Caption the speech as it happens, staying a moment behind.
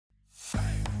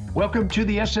Welcome to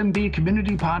the SMB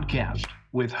Community Podcast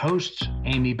with hosts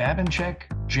Amy Babinchek,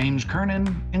 James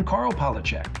Kernan, and Carl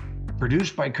Polachek.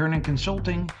 Produced by Kernan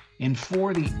Consulting and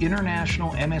for the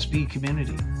international MSP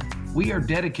community. We are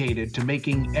dedicated to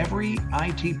making every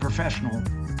IT professional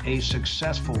a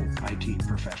successful IT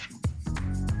professional.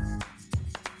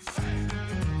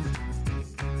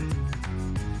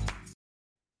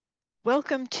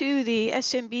 Welcome to the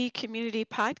SMB Community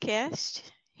Podcast.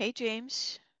 Hey,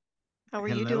 James. How are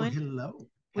you doing? Hello.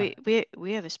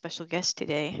 We have a special guest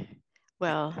today.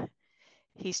 Well,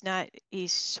 he's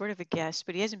sort of a guest,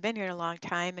 but he hasn't been here in a long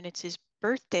time, and it's his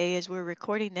birthday as we're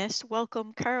recording this.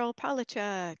 Welcome, Carl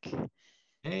Polachek.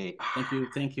 Hey,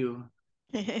 thank you.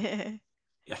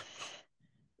 Yeah.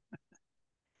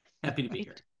 Happy to be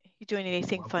here. You doing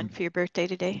anything fun for your birthday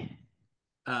today?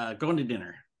 Going to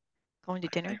dinner. Going to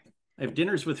dinner? I have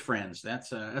dinners with friends.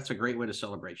 That's a great way to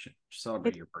celebrate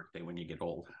your birthday when you get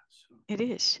old. So. It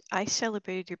is. I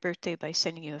celebrated your birthday by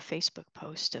sending you a Facebook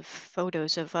post of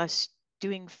photos of us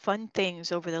doing fun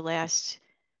things over the last,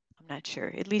 I'm not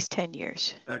sure, at least 10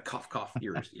 years. Cough,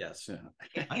 years, yes.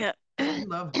 Yeah. I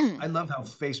love how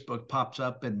Facebook pops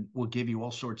up and will give you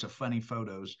all sorts of funny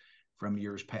photos from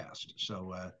years past.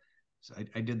 So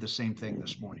I did the same thing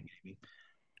this morning, Amy.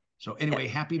 So anyway,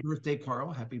 Happy birthday,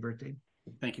 Carl. Happy birthday.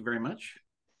 Thank you very much.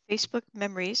 Facebook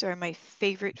memories are my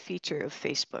favorite feature of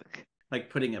Facebook. Like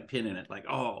putting a pin in it, like,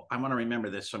 oh, I want to remember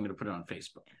this, so I'm going to put it on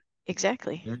Facebook.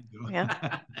 Exactly. There you go.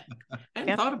 Yeah. I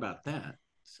hadn't thought about that.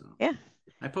 So yeah.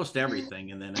 I post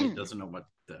everything, and then it doesn't know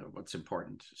what's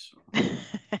important. So.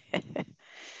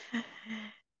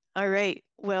 All right.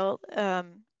 Well,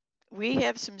 we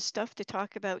have some stuff to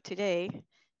talk about today. Do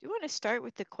you want to start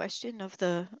with the question of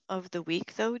the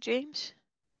week, though, James?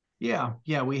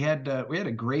 Yeah, we had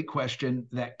a great question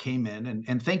that came in,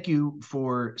 and thank you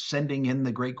for sending in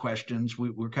the great questions.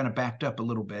 We're kind of backed up a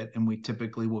little bit, and we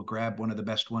typically will grab one of the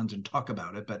best ones and talk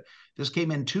about it. But this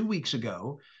came in 2 weeks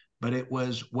ago, but it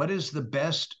was, what is the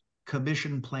best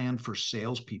commission plan for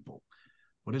salespeople?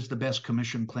 What is the best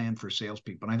commission plan for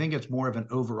salespeople? And I think it's more of an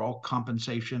overall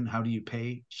compensation. How do you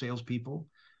pay salespeople?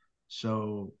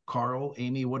 So, Carl,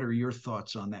 Amy, what are your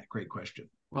thoughts on that great question?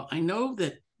 Well, I know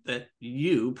that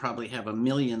you probably have a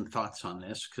million thoughts on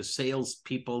this, because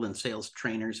salespeople and sales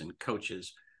trainers and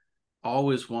coaches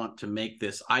always want to make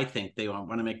this, I think they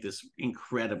want to make this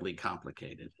incredibly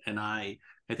complicated. And I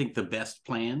think the best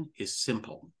plan is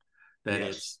simple. That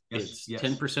it's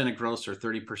 10% of gross or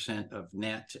 30% of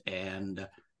net and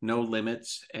no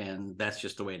limits. And that's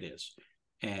just the way it is.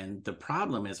 And the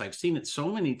problem is, I've seen it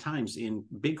so many times in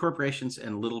big corporations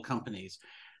and little companies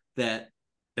that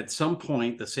at some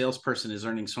point the salesperson is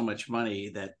earning so much money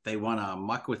that they want to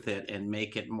muck with it and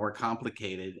make it more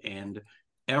complicated. And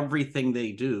everything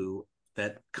they do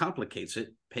that complicates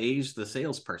it pays the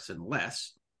salesperson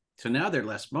less. So now they're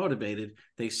less motivated.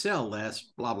 They sell less,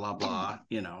 blah, blah, blah,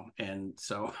 and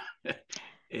so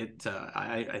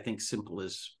I think simple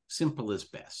is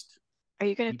best. Are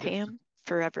you going to pay them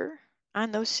forever on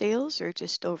those sales, or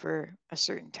just over a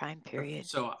certain time period?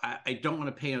 So I don't want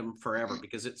to pay them forever,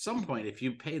 because at some point, if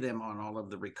you pay them on all of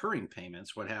the recurring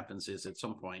payments, what happens is at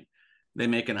some point they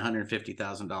make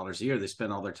 $150,000 a year. They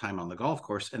spend all their time on the golf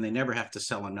course, and they never have to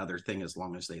sell another thing as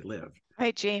long as they live. All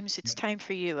right, James, it's time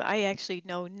for you. I actually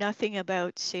know nothing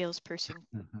about salesperson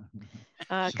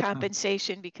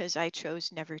compensation, because I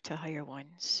chose never to hire one.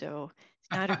 So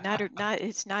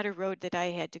it's not a road that I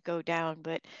had to go down,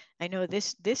 but I know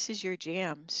this is your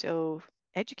jam. So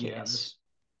educate us.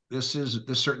 This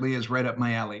certainly is right up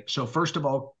my alley. So first of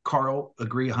all, Carl,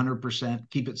 agree 100%.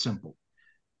 Keep it simple.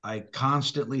 I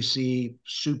constantly see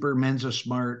super Mensa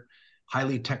smart,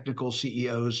 highly technical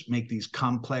CEOs make these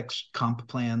complex comp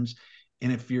plans.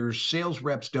 And if your sales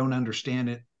reps don't understand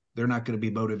it, they're not going to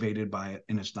be motivated by it,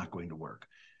 and it's not going to work.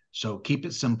 So keep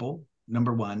it simple,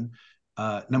 number one.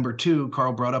 Number two,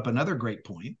 Carl brought up another great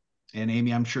point. And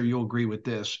Amy, I'm sure you'll agree with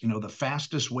this. The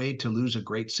fastest way to lose a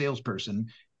great salesperson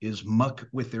is muck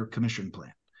with their commission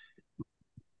plan.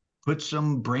 Put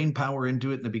some brain power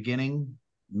into it in the beginning,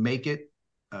 make it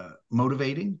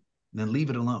motivating, then leave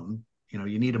it alone.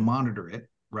 You need to monitor it,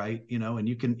 right? And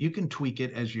you can tweak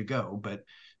it as you go, but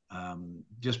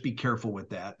just be careful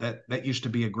with that. That used to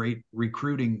be a great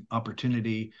recruiting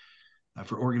opportunity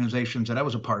for organizations that I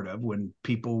was a part of, when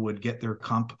people would get their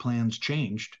comp plans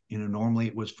changed. Normally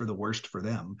it was for the worst for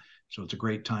them. So it's a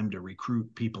great time to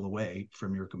recruit people away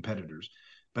from your competitors.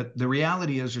 But the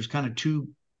reality is, there's kind of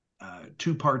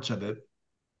two parts of it.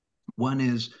 One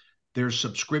is there's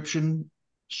subscription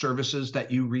services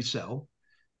that you resell.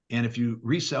 And if you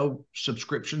resell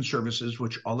subscription services,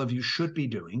 which all of you should be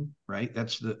doing, right?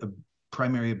 That's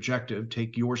primary objective,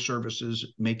 take your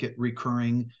services, make it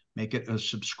recurring, make it a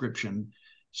subscription.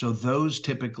 So those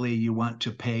typically you want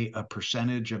to pay a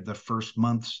percentage of the first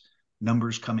month's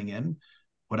numbers coming in.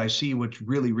 What I see, what's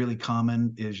really, really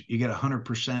common is you get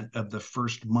 100% of the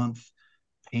first month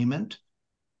payment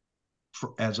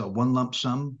as a one lump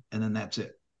sum, and then that's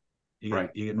it. You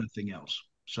get nothing else.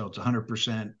 So it's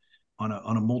 100% on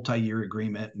a multi-year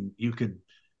agreement, and you could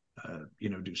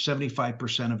do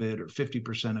 75% of it or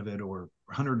 50% of it or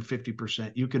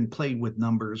 150%. You can play with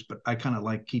numbers, but I kind of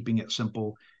like keeping it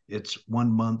simple. It's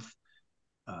 1 month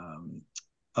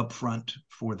upfront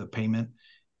for the payment.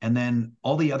 And then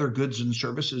all the other goods and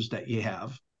services that you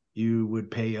have, you would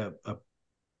pay a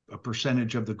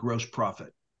percentage of the gross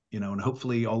profit, and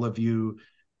hopefully all of you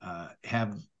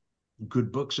have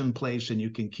good books in place and you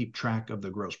can keep track of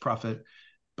the gross profit.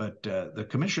 But the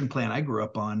commission plan I grew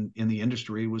up on in the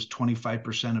industry was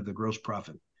 25% of the gross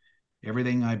profit.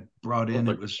 Everything I brought in,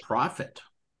 it was profit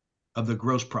of the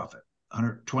gross profit,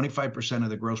 125% of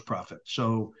the gross profit.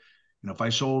 So, if I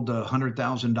sold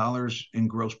 $100,000 in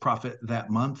gross profit that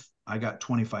month, I got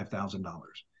 $25,000.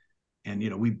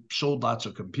 And, we sold lots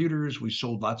of computers. We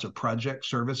sold lots of project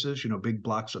services, big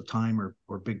blocks of time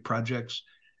or big projects.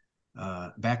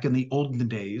 Back in the olden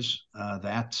days,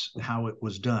 that's how it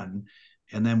was done.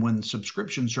 And then when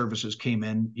subscription services came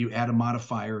in, you add a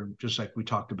modifier, just like we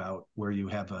talked about, where you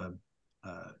have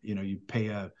you pay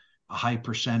a high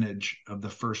percentage of the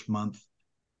first month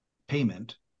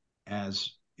payment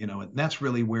as, and that's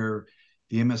really where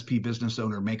the MSP business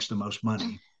owner makes the most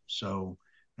money. So,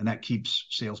 and that keeps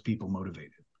salespeople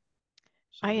motivated.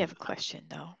 So, I have a question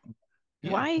though.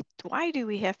 Yeah. Why do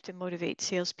we have to motivate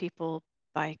salespeople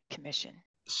by commission?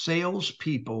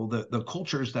 Salespeople, the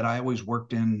cultures that I always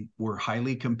worked in were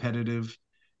highly competitive.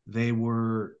 They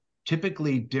were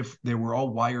typically they were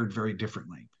all wired very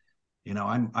differently.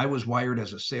 I was wired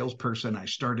as a salesperson. I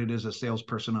started as a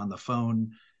salesperson on the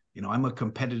phone. I'm a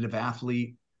competitive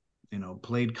athlete,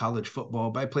 played college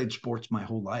football, but I played sports my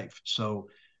whole life. So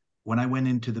when I went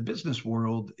into the business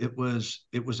world, it was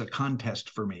a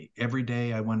contest for me. Every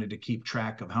day I wanted to keep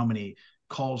track of how many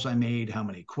calls I made, how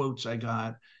many quotes I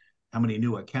got, how many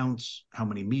new accounts, how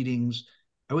many meetings.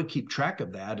 I would keep track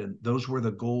of that. And those were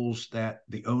the goals that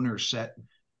the owner set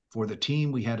for the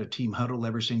team. We had a team huddle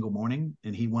every single morning,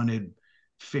 and he wanted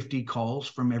 50 calls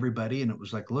from everybody. And it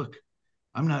was like, look,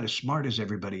 I'm not as smart as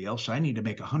everybody else. So I need to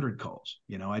make 100 calls.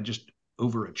 I just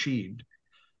overachieved.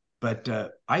 But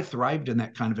I thrived in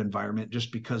that kind of environment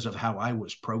just because of how I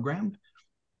was programmed.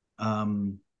 I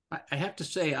have to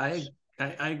say, I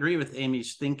agree with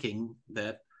Amy's thinking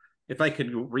that if I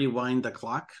could rewind the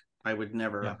clock, I would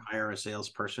never hire a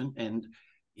salesperson, and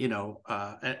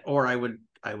or I would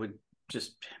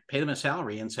just pay them a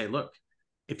salary and say, look,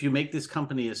 if you make this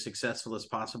company as successful as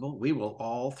possible, we will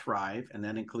all thrive, and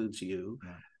that includes you.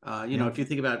 If you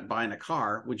think about buying a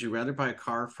car, would you rather buy a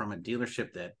car from a dealership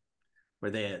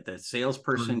where the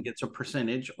salesperson gets a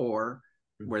percentage, or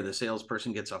where the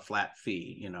salesperson gets a flat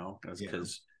fee?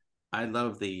 Because I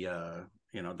love the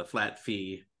flat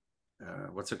fee.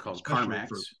 What's it called? Especially CarMax,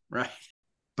 right?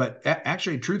 But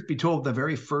actually, truth be told, the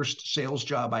very first sales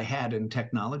job I had in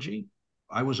technology,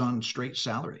 I was on straight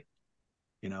salary.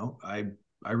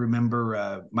 I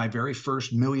remember my very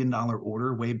first $1 million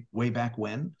order way back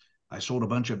when. I sold a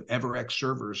bunch of EverX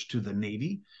servers to the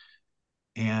Navy,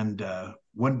 and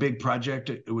one big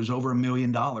project, it was over $1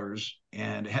 million,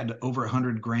 and it had over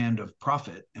 $100,000 of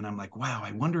profit. And I'm like, wow,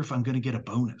 I wonder if I'm going to get a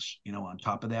bonus, on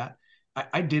top of that.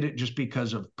 I did it just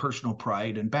because of personal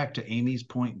pride. And back to Amy's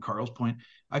point and Carl's point,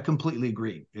 I completely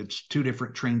agree. It's two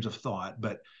different trains of thought,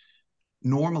 but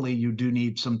normally you do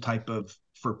need some type of,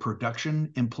 for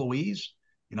production employees,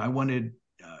 I wanted,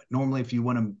 normally if you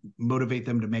want to motivate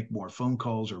them to make more phone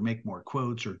calls or make more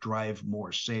quotes or drive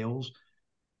more sales,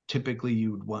 typically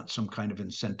you would want some kind of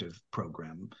incentive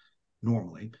program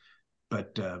normally.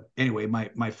 But anyway,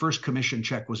 my first commission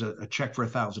check was a check for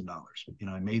 $1,000.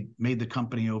 I made the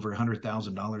company over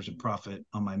 $100,000 in profit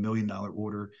on my $1 million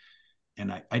order.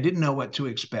 And I didn't know what to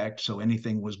expect, so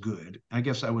anything was good. I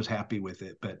guess I was happy with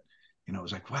it, but I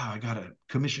was like, wow, I got a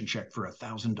commission check for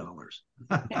 $1,000.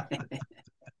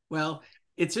 Well,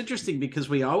 it's interesting because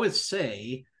we always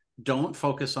say, don't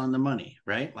focus on the money,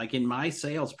 right? Like in my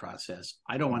sales process,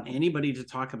 I don't want anybody to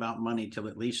talk about money till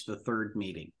at least the third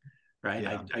meeting, right?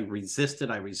 Yeah. I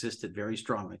resisted very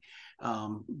strongly.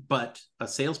 But a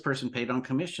salesperson paid on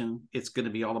commission, it's going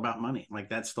to be all about money. Like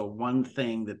that's the one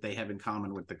thing that they have in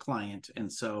common with the client.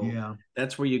 And so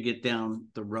that's where you get down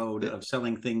the road of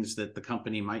selling things that the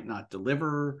company might not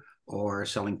deliver, or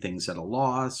selling things at a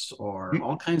loss, or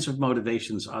all kinds of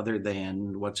motivations other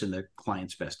than what's in the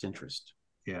client's best interest.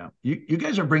 Yeah, you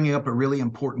guys are bringing up a really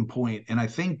important point, and I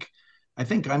think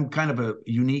I'm kind of a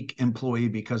unique employee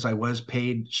because I was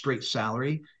paid straight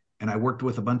salary, and I worked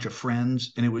with a bunch of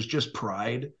friends, and it was just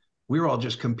pride. We were all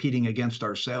just competing against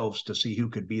ourselves to see who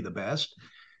could be the best,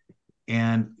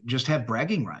 and just have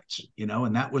bragging rights,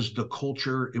 and that was the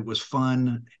culture. It was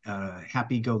fun,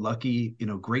 happy-go-lucky,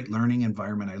 great learning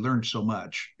environment. I learned so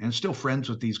much, and still friends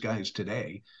with these guys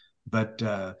today, but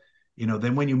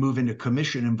then when you move into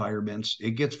commission environments,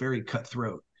 it gets very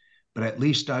cutthroat. But at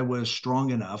least I was strong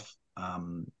enough,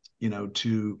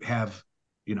 to have,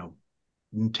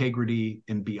 integrity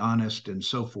and be honest and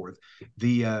so forth.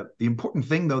 The important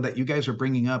thing, though, that you guys are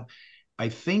bringing up, I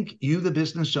think you, the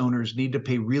business owners, need to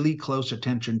pay really close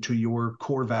attention to your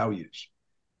core values.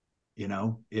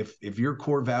 If your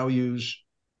core values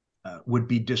would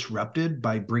be disrupted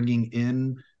by bringing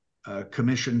in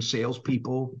commission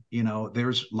salespeople.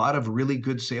 There's a lot of really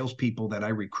good salespeople that I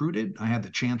recruited. I had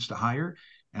the chance to hire,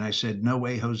 and I said, "No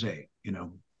way, Jose.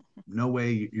 No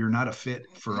way. You're not a fit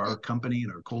for our company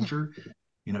and our culture.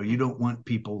 You don't want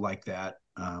people like that.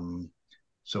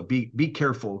 So be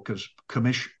careful, because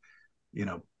commission,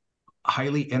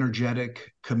 highly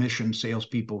energetic commission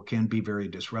salespeople can be very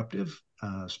disruptive,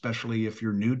 especially if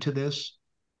you're new to this.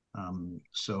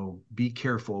 So be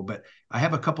careful, but I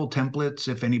have a couple templates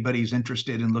if anybody's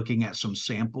interested in looking at some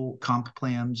sample comp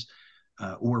plans,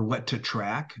 or what to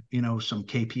track, some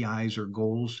KPIs or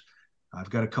goals. I've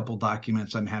got a couple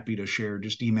documents I'm happy to share.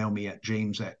 Just email me at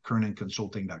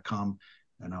james@kernonconsulting.com,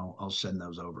 and I'll send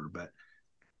those over. But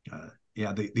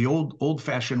yeah, the old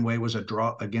fashioned way was a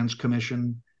draw against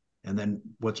commission. And then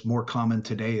what's more common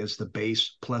today is the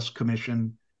base plus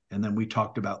commission. And then we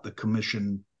talked about the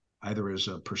commission either as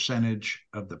a percentage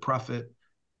of the profit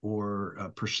or a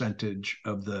percentage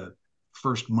of the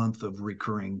first month of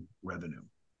recurring revenue.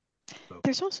 So,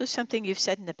 There's also something you've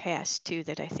said in the past too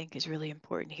that I think is really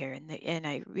important here. And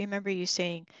I remember you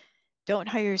saying, don't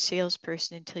hire a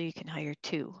salesperson until you can hire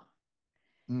two.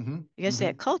 Because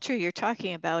that culture you're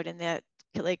talking about, and that,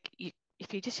 like,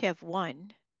 if you just have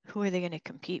one, who are they going to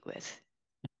compete with,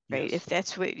 right? yes. If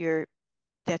that's what your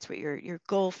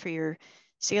goal for your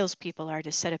salespeople are,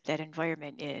 to set up that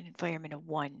environment, an environment of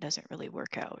one doesn't really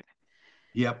work out.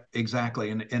 Yep, exactly.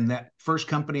 And that first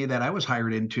company that I was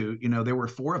hired into, there were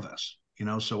four of us,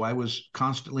 so I was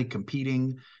constantly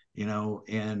competing,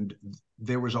 and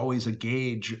there was always a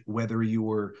gauge whether you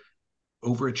were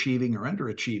overachieving or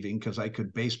underachieving, because I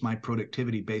could base my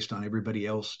productivity based on everybody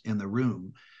else in the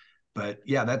room. But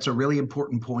yeah, that's a really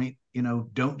important point.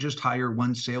 Don't just hire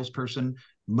one salesperson.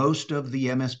 Most of the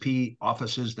MSP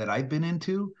offices that I've been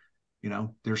into,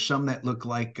 there's some that look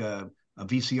like a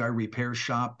VCR repair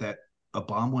shop that a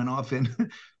bomb went off in.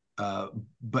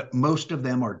 But most of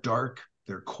them are dark,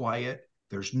 they're quiet,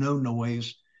 there's no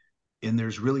noise, and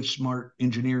there's really smart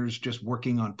engineers just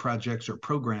working on projects or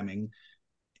programming,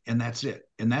 and that's it.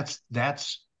 And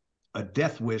that's a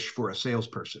death wish for a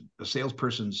salesperson. A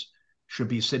salesperson's should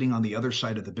be sitting on the other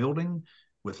side of the building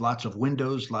with lots of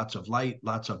windows, lots of light,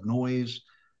 lots of noise.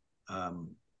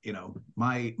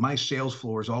 My sales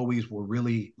floors always were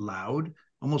really loud,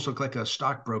 almost looked like a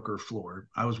stockbroker floor.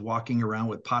 I was walking around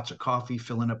with pots of coffee,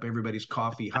 filling up everybody's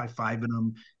coffee, high-fiving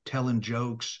them, telling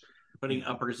jokes, putting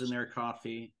uppers in their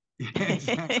coffee.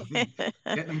 Exactly.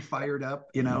 Getting them fired up,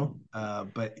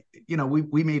 but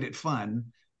we made it fun.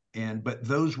 But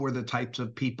those were the types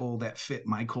of people that fit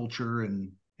my culture.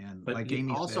 And but like you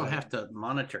Amy also said, have to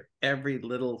monitor every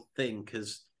little thing,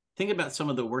 because think about some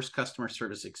of the worst customer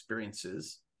service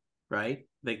experiences, right?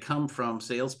 They come from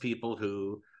salespeople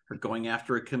who are going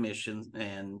after a commission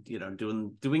and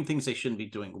doing things they shouldn't be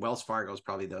doing. Wells Fargo is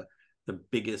probably the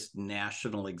biggest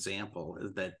national example,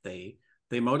 is that they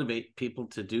motivate people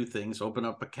to do things, open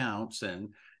up accounts, and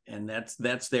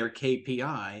that's their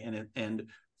KPI, and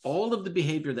all of the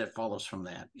behavior that follows from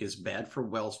that is bad for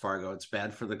Wells Fargo. It's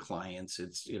bad for the clients.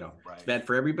 It's right. It's bad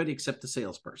for everybody except the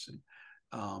salesperson.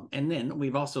 And then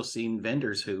we've also seen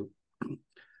vendors who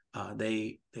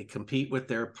they compete with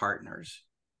their partners,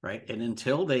 right? And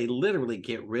until they literally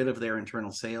get rid of their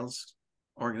internal sales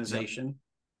organization, yep,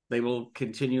 they will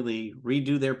continually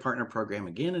redo their partner program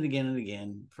again and again and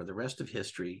again for the rest of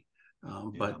history.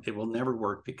 But it will never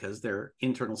work because their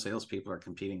internal salespeople are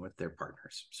competing with their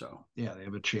partners. So yeah, they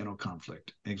have a channel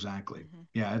conflict. Exactly.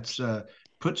 Yeah, it's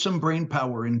put some brain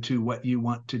power into what you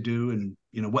want to do, and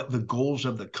what the goals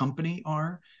of the company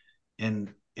are,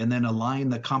 and then align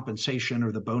the compensation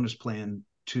or the bonus plan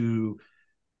to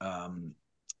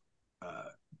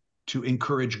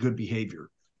encourage good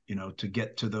behavior, to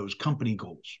get to those company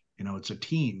goals. It's a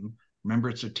team. Remember,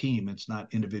 it's a team. It's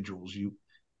not individuals. You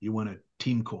want a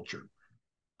team culture.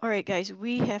 All right, guys,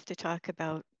 we have to talk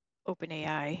about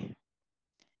OpenAI.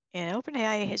 And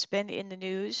OpenAI has been in the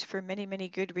news for many, many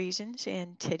good reasons.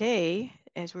 And today,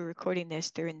 as we're recording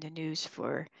this, they're in the news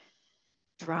for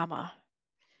drama.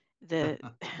 The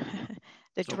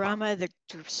the Soap drama, opera.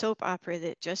 the soap opera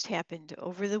that just happened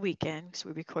over the weekend, because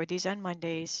we record these on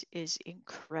Mondays, is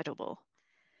incredible.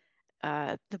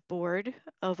 The board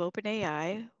of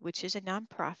OpenAI, which is a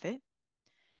nonprofit.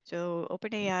 So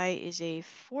OpenAI is a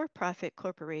for-profit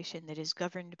corporation that is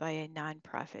governed by a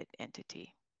nonprofit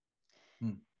entity.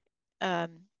 Um,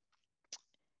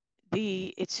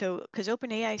 because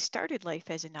OpenAI started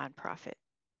life as a nonprofit,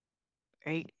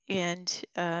 right? And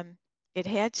it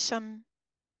had some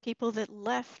people that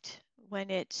left when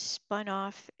it spun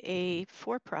off a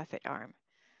for-profit arm.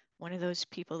 One of those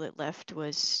people that left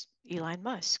was Elon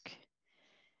Musk.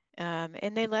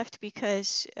 And they left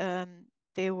because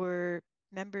they were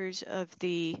members of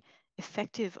the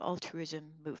effective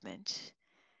altruism movement,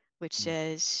 which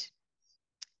says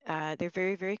they're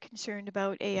very, very concerned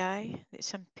about AI.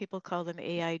 Some people call them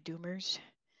AI doomers,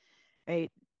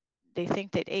 right? They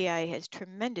think that AI has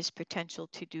tremendous potential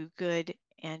to do good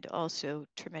and also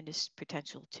tremendous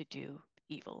potential to do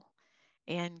evil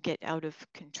and get out of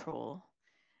control.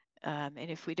 And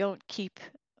if we don't keep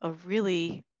a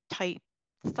really tight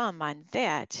thumb on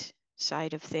that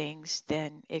side of things,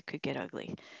 then it could get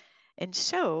ugly. And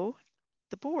so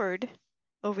the board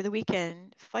over the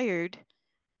weekend fired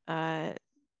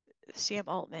Sam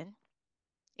Altman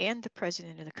and the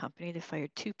president of the company. They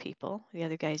fired two people. The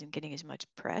other guy isn't getting as much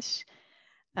press.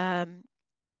 And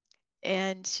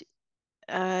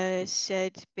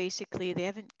said basically they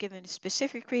haven't given a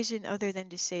specific reason other than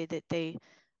to say that they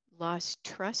lost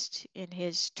trust in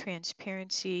his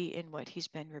transparency in what he's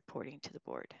been reporting to the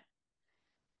board.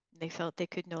 They felt they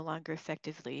could no longer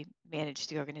effectively manage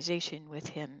the organization with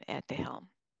him at the helm.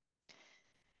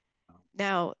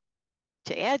 Now,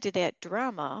 to add to that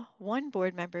drama, one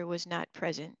board member was not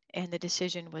present and the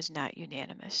decision was not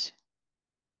unanimous.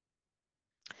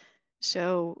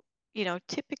 So,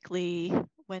 typically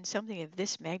when something of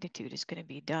this magnitude is going to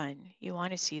be done, you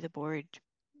want to see the board,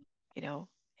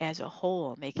 as a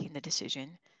whole making the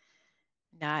decision,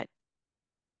 not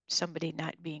somebody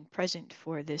not being present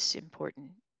for this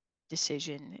important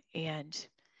decision and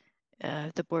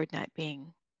the board not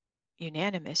being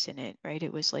unanimous in it, right?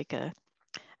 It was like I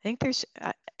think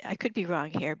I could be wrong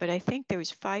here, but I think there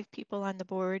was 5 people on the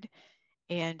board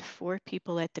and 4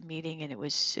 people at the meeting, and it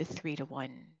was a 3-to-1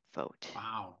 vote.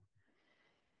 Wow.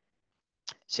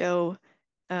 So,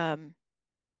 so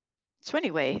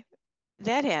anyway,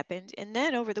 that happened. And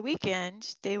then over the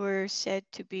weekend, they were said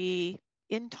to be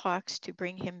in talks to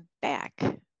bring him back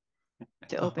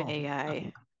to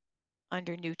OpenAI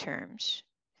under new terms.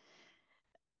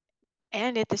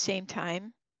 And at the same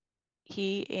time,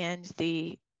 he and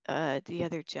the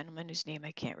other gentleman whose name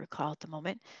I can't recall at the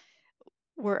moment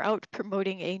were out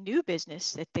promoting a new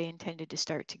business that they intended to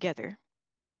start together.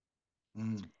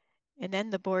 And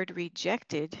then the board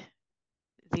rejected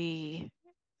the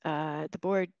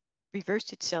board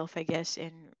reversed itself, I guess,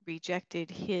 and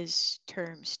rejected his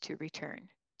terms to return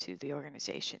to the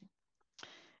organization.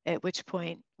 At which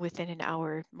point, within an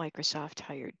hour, Microsoft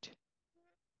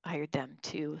hired them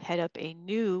to head up a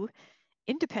new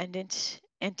independent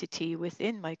entity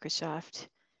within Microsoft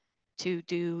to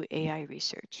do AI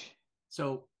research.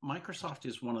 So Microsoft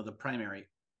is one of the primary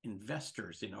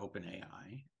investors in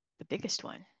OpenAI. The biggest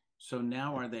one. So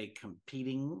now are they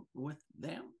competing with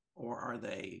them, or are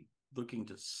they looking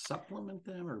to supplement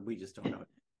them, or we just don't know?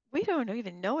 We don't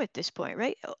even know at this point,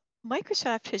 right?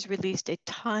 Microsoft has released a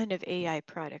ton of AI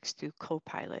products through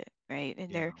Copilot, right?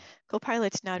 And their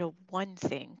Copilot's not a one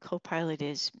thing. Copilot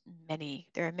is many.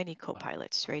 There are many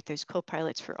Copilots, right? There's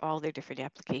Copilots for all their different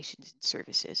applications and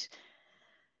services.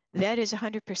 That is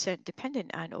 100%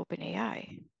 dependent on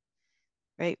OpenAI,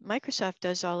 right? Microsoft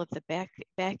does all of the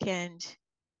back end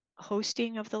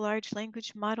hosting of the large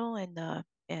language model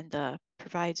and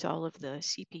provides all of the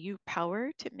CPU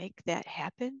power to make that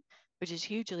happen, which is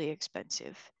hugely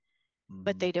expensive.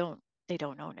 But they don't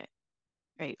own it,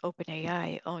 right?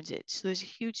 OpenAI owns it. So there's a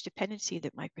huge dependency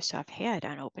that Microsoft had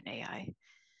on OpenAI.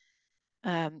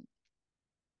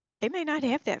 They may not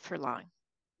have that for long.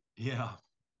 Yeah.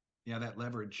 That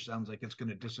leverage sounds like it's going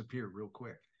to disappear real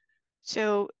quick.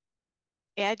 So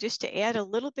just to add a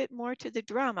little bit more to the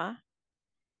drama,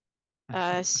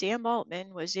 Sam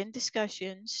Altman was in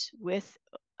discussions with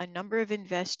a number of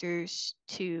investors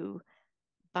to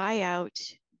buy out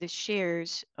the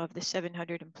shares of the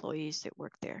 700 employees that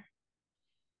work there.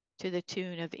 to the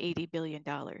tune of $80 billion.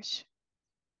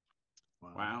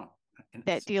 Wow. And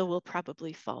That deal will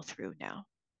probably fall through now.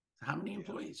 how many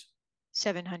employees?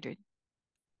 700.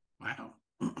 Wow.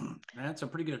 That's a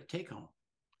pretty good take home.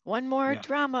 One more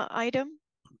drama item.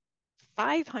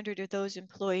 500 of those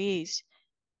employees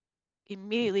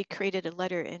immediately created a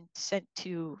letter and sent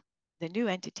to the new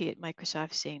entity at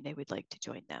Microsoft saying they would like to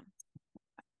join them.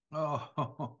 Oh,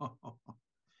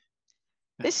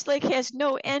 This like has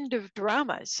no end of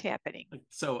dramas happening.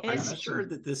 So And are it's you sure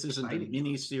that this isn't a exciting.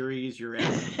 mini series you're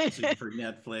advertising for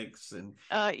Netflix and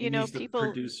you know, he's the people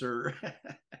producer?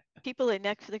 people at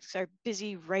Netflix are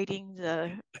busy writing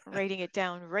it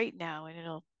down right now, and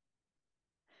it'll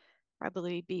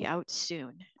probably be out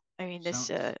soon. I mean, this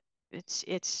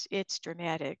it's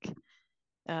dramatic.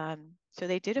 So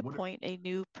they did appoint a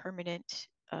new permanent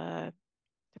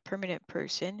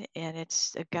person, and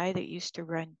it's a guy that used to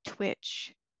run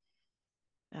Twitch.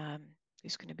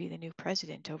 Who's going to be the new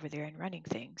president over there and running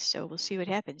things. So we'll see what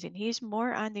happens. And he's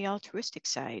more on the altruistic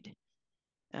side.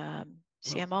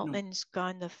 Sam Altman's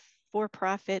gone the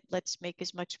for-profit, let's make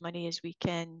as much money as we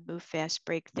can, move fast,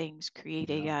 break things,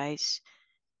 create AIs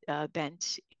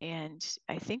bent. And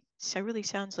I think it really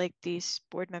sounds like these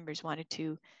board members wanted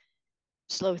to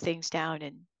slow things down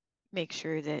and make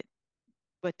sure that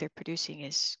what they're producing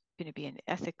is going to be an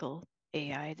ethical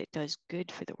AI that does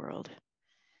good for the world.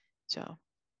 So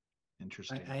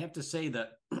interesting. I have to say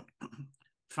that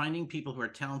finding people who are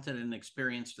talented and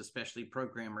experienced, especially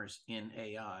programmers in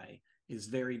AI, is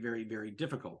very, very, very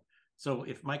difficult. So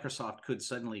if Microsoft could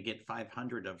suddenly get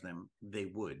 500 of them, they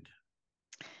would.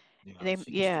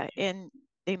 And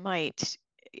they might,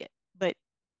 but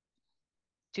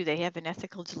do they have an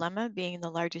ethical dilemma being the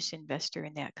largest investor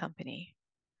in that company?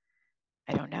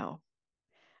 I don't know.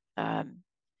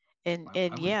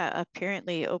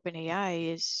 Apparently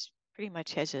OpenAI is pretty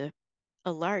much has a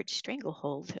large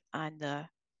stranglehold on the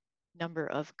number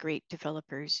of great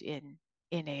developers in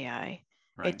AI.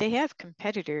 Right. They have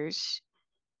competitors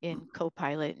in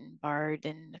Copilot and Bard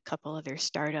and a couple other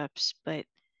startups, but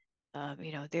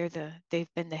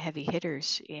they've been the heavy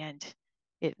hitters, and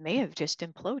it may have just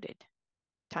imploded.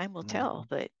 Time will tell,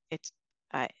 but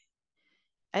I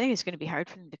think it's going to be hard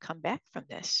for them to come back from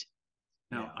this.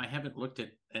 Now, I haven't looked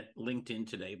at LinkedIn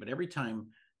today, but every time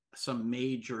some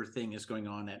major thing is going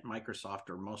on at Microsoft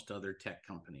or most other tech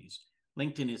companies,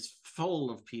 LinkedIn is full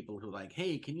of people who like,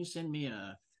 hey, can you send me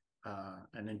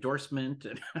an endorsement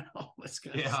and all this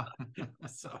kind of stuff.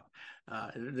 So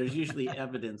there's usually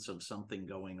evidence of something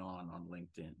going on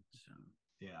LinkedIn.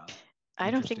 So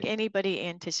I don't think anybody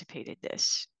anticipated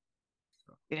this.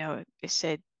 It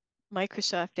said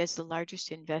Microsoft, as the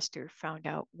largest investor, found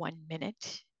out 1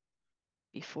 minute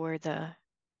before the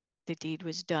deed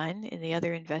was done, and the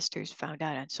other investors found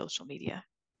out on social media.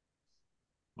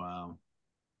 Wow.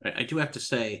 I do have to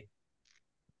say,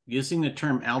 using the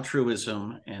term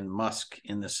altruism and Musk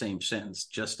in the same sentence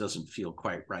just doesn't feel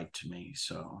quite right to me.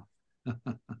 So,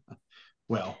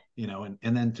 well, and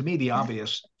then to me, the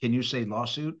obvious, can you say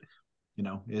lawsuit?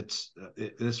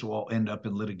 This will end up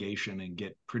in litigation and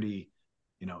get pretty,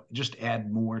 just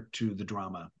add more to the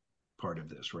drama part of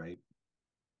this, right?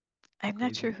 I'm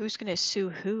not sure who's going to sue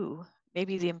who.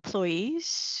 Maybe the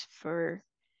employees for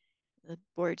the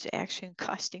board's action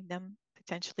costing them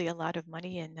potentially a lot of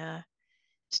money in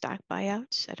stock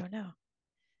buyouts. I don't know.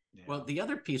 Well, the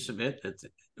other piece of it that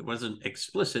wasn't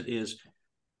explicit is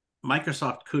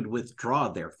Microsoft could withdraw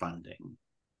their funding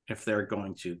if they're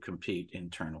going to compete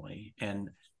internally. And,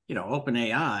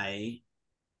 OpenAI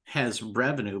has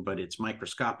revenue, but it's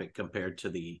microscopic compared to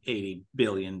the $80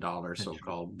 billion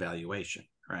so-called valuation,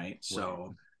 right?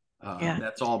 So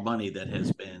that's all money that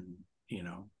has been,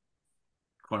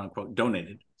 quote unquote,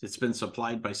 donated. It's been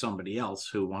supplied by somebody else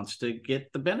who wants to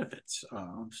get the benefits.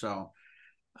 So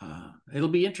it'll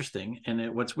be interesting.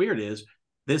 And what's weird is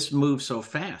this moves so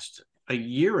fast. A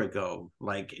year ago,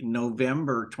 like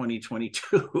November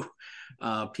 2022,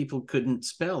 people couldn't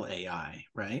spell AI,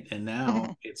 right? And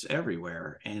now it's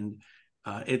everywhere. And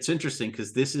it's interesting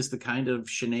because this is the kind of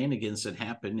shenanigans that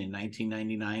happened in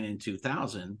 1999 and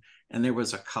 2000. And there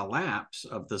was a collapse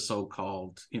of the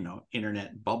so-called,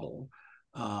 internet bubble.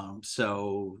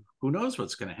 So who knows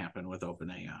what's going to happen with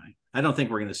OpenAI? I don't think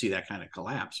we're going to see that kind of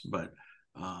collapse, but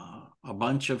a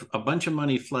bunch of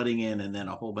money flooding in and then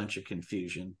a whole bunch of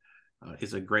confusion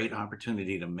is a great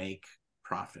opportunity to make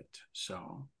profit.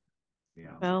 So,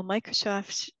 well,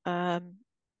 Microsoft's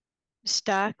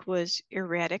stock was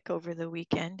erratic over the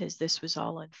weekend as this was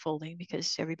all unfolding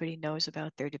because everybody knows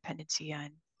about their dependency on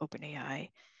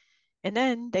OpenAI. And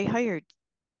then they hired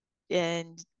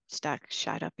and stock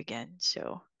shot up again.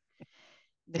 So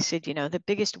they said, the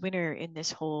biggest winner in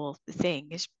this whole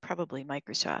thing is probably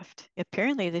Microsoft.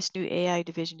 Apparently, this new AI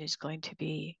division is going to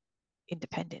be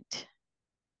independent.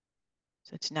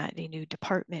 So it's not a new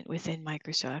department within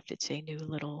Microsoft. It's a new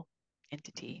little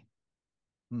entity.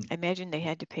 I imagine they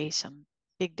had to pay some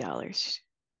big dollars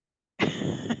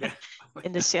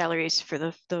in the salaries for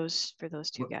those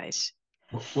two guys.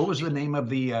 What was the name of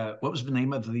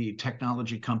the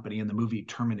technology company in the movie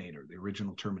Terminator, the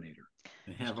original Terminator?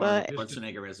 They have Arnold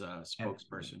Schwarzenegger as a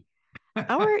spokesperson.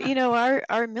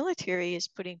 Our military is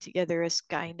putting together a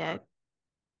Skynet,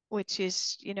 which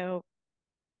is,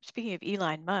 speaking of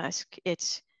Elon Musk,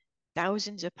 it's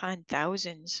thousands upon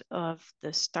thousands of the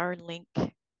Starlink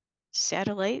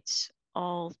satellites,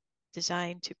 all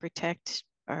designed to protect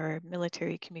our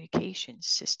military communications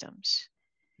systems.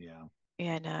 Yeah.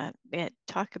 And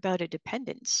talk about a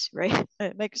dependence, right?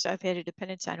 Microsoft had a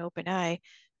dependence on OpenAI.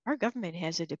 Our government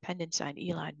has a dependence on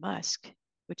Elon Musk,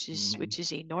 which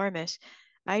is enormous.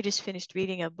 I just finished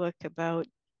reading a book about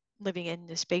living in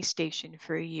the space station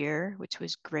for a year, which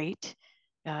was great.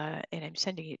 And I'm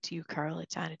sending it to you, Carl.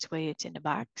 It's on its way. It's in a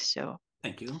box. So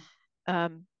thank you.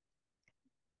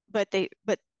 But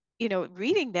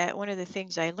reading that, one of the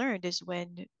things I learned is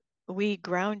when we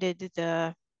grounded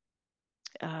the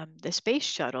space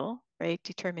shuttle, right,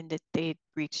 determined that they'd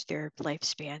reached their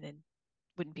lifespan and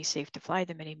wouldn't be safe to fly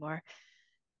them anymore.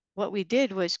 What we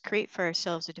did was create for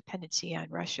ourselves a dependency on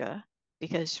Russia,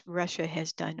 because Russia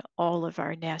has done all of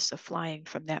our NASA flying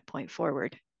from that point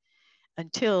forward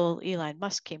until Elon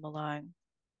Musk came along.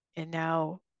 And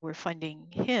now we're funding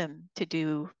him to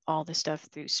do all the stuff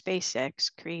through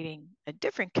SpaceX, creating a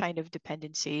different kind of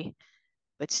dependency,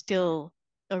 but still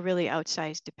a really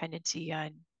outsized dependency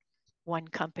on one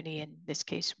company, in this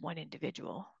case, one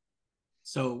individual.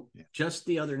 So just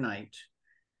the other night,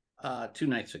 2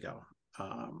 nights ago,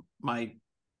 my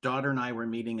daughter and I were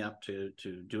meeting up to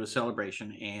do a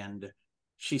celebration, and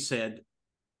she said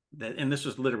that, and this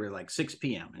was literally like 6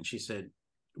 p.m. And she said,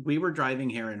 we were driving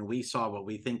here and we saw what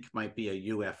we think might be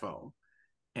a UFO.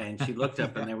 And she looked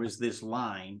up and there was this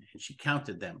line, and she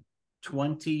counted them,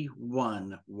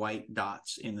 21 white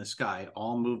dots in the sky,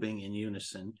 all moving in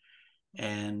unison.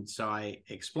 And so I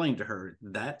explained to her,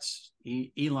 that's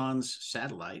Elon's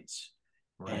satellites.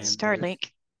 Right. And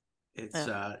Starlink. It's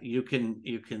you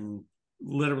can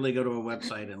literally go to a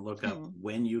website and look up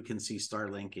when you can see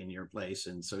Starlink in your place.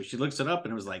 And so she looks it up,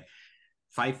 and it was like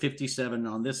 5:57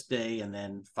 on this day, and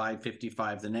then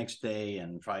 5:55 the next day,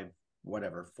 and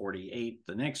 48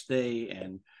 the next day,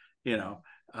 and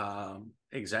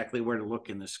exactly where to look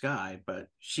in the sky. But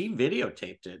she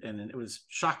videotaped it, and it was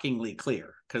shockingly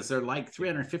clear, because they're like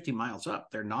 350 miles up.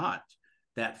 They're not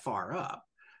that far up,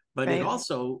 but right. It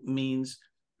also means,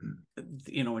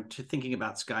 to thinking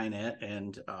about Skynet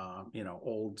and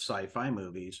old sci-fi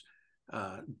movies,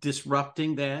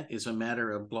 disrupting that is a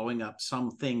matter of blowing up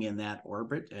something in that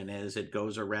orbit, and as it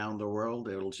goes around the world,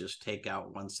 it'll just take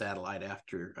out one satellite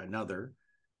after another.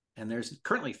 And there's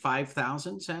currently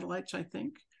 5,000 satellites, I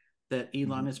think, that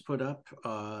Elon has put up.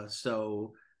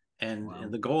 And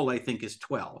the goal, I think, is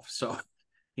 12. So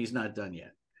he's not done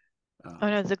yet.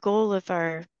 No, the goal of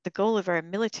our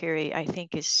military, I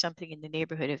think, is something in the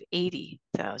neighborhood of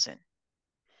 80,000.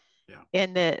 Yeah.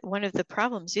 And one of the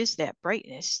problems is that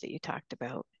brightness that you talked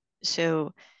about.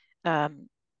 So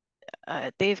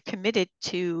they've committed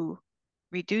to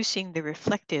reducing the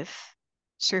reflective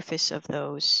surface of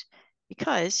those,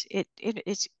 because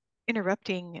it's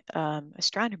interrupting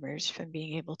astronomers from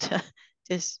being able to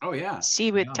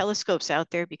see with telescopes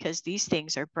out there, because these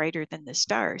things are brighter than the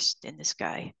stars in the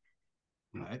sky.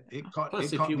 It caught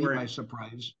me by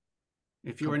surprise.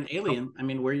 If you were an alien, I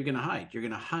mean, where are you going to hide? You're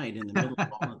going to hide in the middle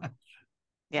of all of this.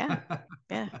 Yeah,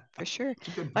 for sure.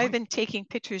 I've been taking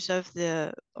pictures of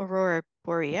the aurora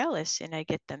borealis, and I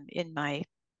get them in my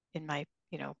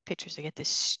pictures. I get this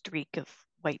streak of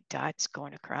white dots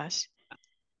going across.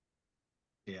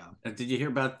 Yeah. Did you hear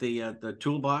about the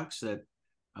toolbox that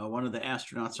one of the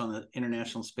astronauts on the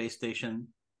International Space Station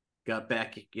got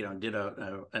back, did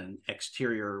an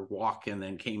exterior walk and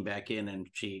then came back in, and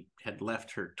she had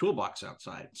left her toolbox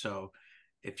outside. So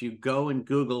if you go and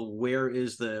Google where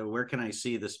can I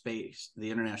see the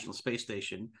International Space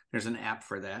Station, there's an app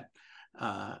for that.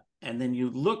 And then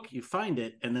you find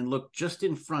it, and then look just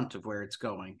in front of where it's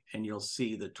going, and you'll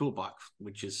see the toolbox,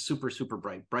 which is super, super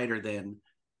brighter than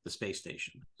the space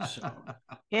station. So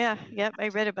I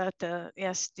read about the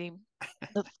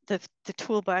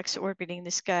toolbox orbiting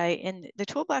the sky, and the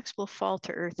toolbox will fall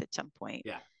to Earth at some point.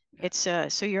 It's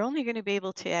so you're only going to be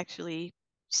able to actually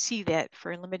see that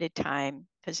for a limited time,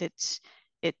 because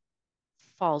it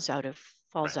falls out of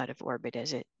falls out of orbit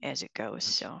as it goes.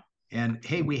 So. And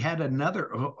hey, we had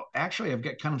another. Actually, I've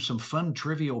got kind of some fun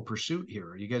Trivial Pursuit here.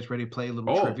 Are you guys ready to play a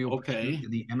little Trivial Pursuit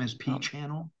in the MSP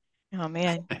channel? Oh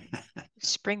man,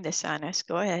 spring this on us.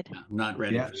 Go ahead. I'm not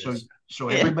ready for this. So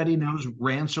everybody knows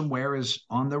ransomware is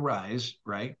on the rise,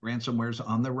 right? Ransomware is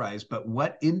on the rise. But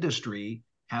what industry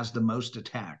has the most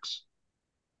attacks?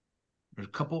 There's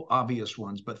a couple obvious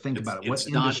ones, but think about it. What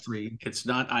industry? It's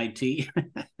not IT.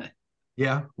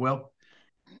 Yeah, well,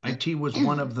 IT was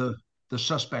one of the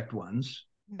suspect ones.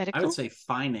 Medical? I would say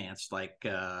finance, like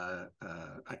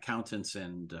accountants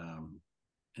and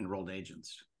enrolled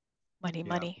agents.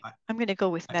 Money. I'm going to go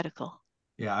with medical.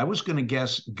 Yeah, I was going to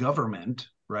guess government,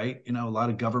 right? A lot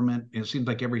of government. It seems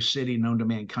like every city known to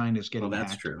mankind is getting hacked.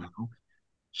 That's true. Now.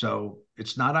 So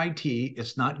it's not IT,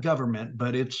 it's not government,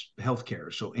 but it's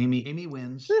healthcare. So Amy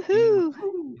wins. Woohoo!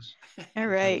 All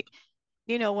right.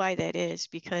 You know why that is?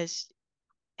 Because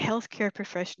healthcare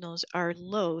professionals are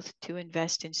loath to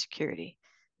invest in security.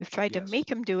 We've tried to make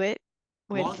them do it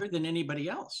longer than anybody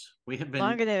else. We have been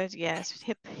longer than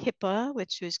HIPAA,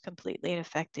 which was completely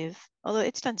ineffective. Although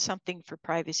it's done something for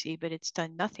privacy, but it's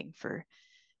done nothing for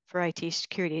IT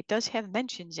security. It does have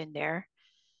mentions in there.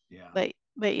 Yeah.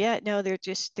 But yeah, no, they're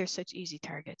such easy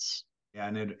targets. Yeah,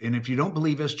 and if you don't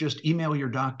believe us, just email your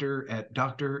doctor at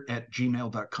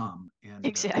gmail.com. And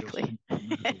exactly.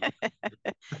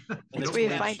 That's where you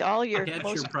find all your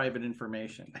most private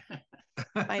information.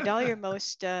 Find all your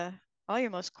most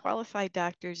qualified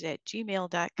doctors at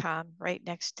gmail.com, right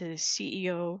next to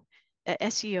CEO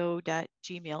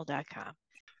SEO.gmail.com.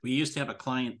 We used to have a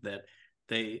client that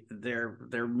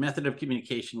their method of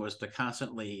communication was to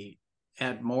constantly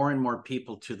add more and more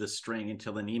people to the string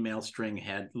until an email string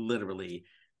had literally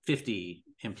 50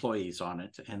 employees on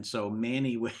it. And so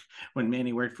when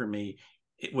Manny worked for me,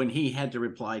 when he had to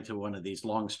reply to one of these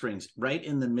long strings, right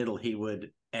in the middle, he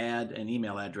would add an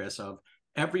email address of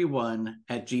everyone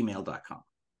at gmail.com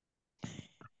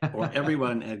or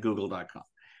everyone at google.com.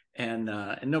 And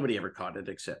nobody ever caught it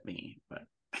except me. But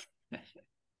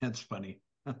that's funny.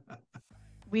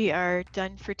 We are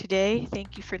done for today.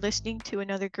 Thank you for listening to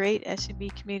another great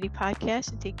SMB Community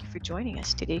Podcast, and thank you for joining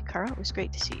us today, Carl. It was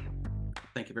great to see you.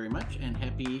 Thank you very much, and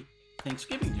happy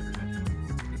Thanksgiving to everybody.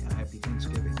 Happy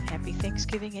Thanksgiving. Happy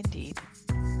Thanksgiving indeed.